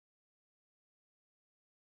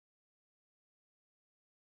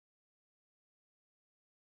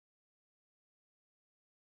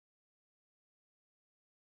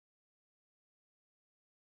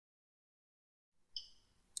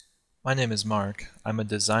My name is Mark. I'm a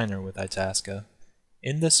designer with Itasca.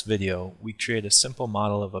 In this video, we create a simple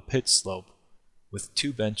model of a pitch slope with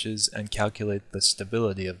two benches and calculate the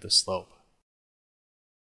stability of the slope.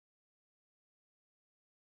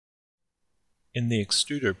 In the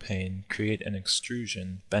extruder pane, create an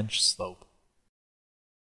extrusion bench slope.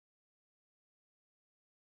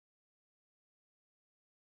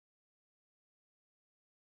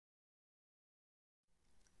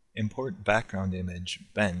 Import background image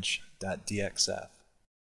bench.dxf.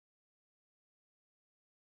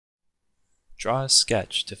 Draw a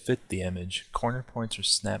sketch to fit the image. Corner points are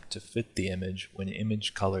snapped to fit the image when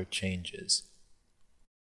image color changes.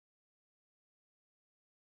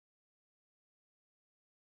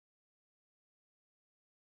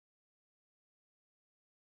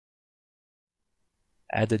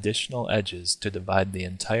 Add additional edges to divide the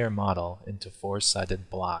entire model into four-sided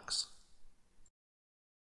blocks.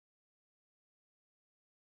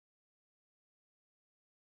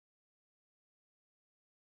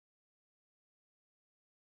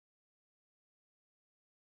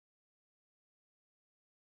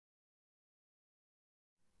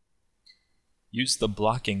 Use the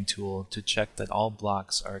blocking tool to check that all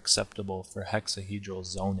blocks are acceptable for hexahedral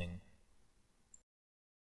zoning.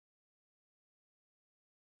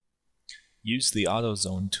 Use the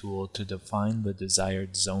AutoZone tool to define the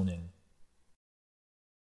desired zoning.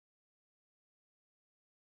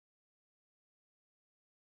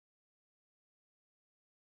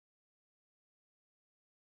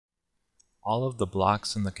 All of the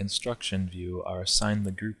blocks in the construction view are assigned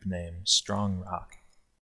the group name Strong Rock.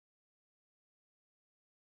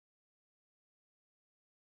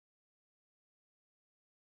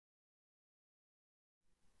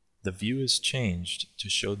 The view is changed to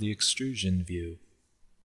show the extrusion view.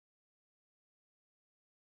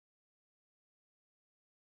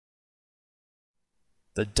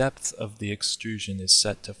 The depth of the extrusion is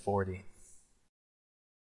set to 40.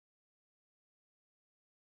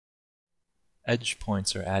 Edge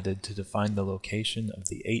points are added to define the location of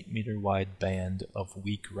the 8-meter wide band of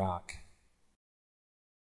weak rock.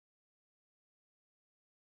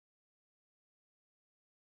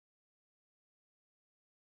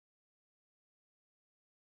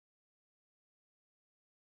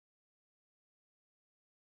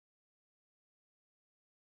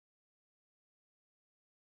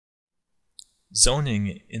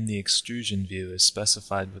 Zoning in the extrusion view is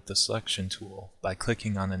specified with the selection tool by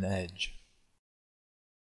clicking on an edge.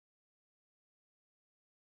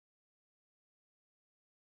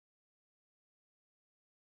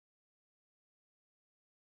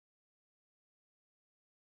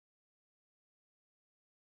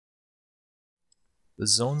 The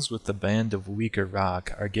zones with the band of weaker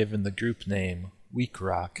rock are given the group name Weak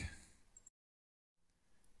Rock.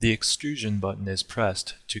 The extrusion button is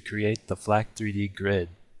pressed to create the FLAC3D grid.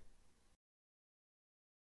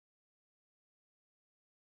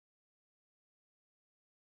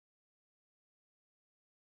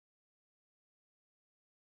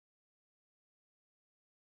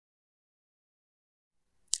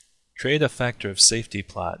 Create a factor of safety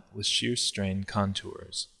plot with shear strain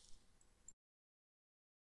contours.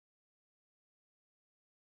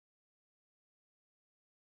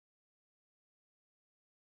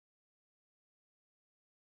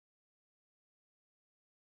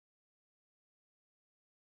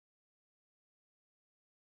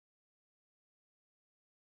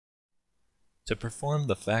 To perform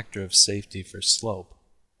the factor of safety for slope,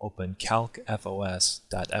 open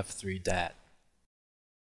calc.fos.f3dat.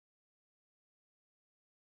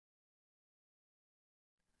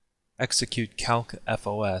 Execute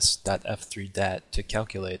calc.fos.f3dat to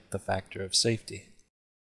calculate the factor of safety.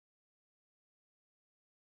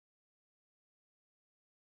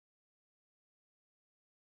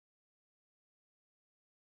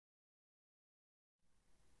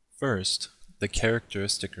 First, the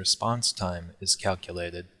characteristic response time is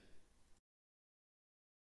calculated.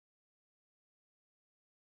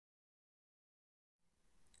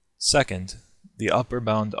 Second, the upper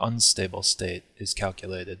bound unstable state is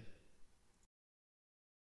calculated.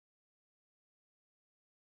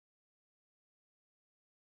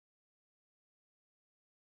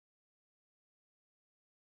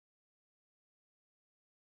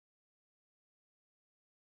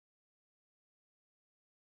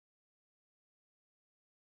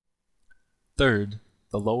 Third,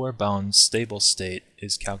 the lower bound stable state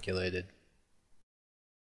is calculated.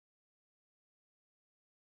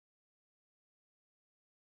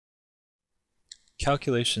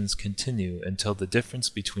 Calculations continue until the difference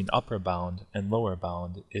between upper bound and lower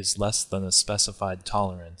bound is less than a specified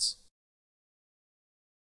tolerance.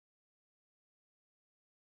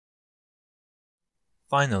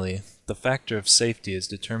 Finally, the factor of safety is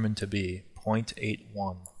determined to be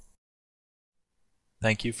 0.81.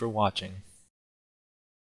 Thank you for watching.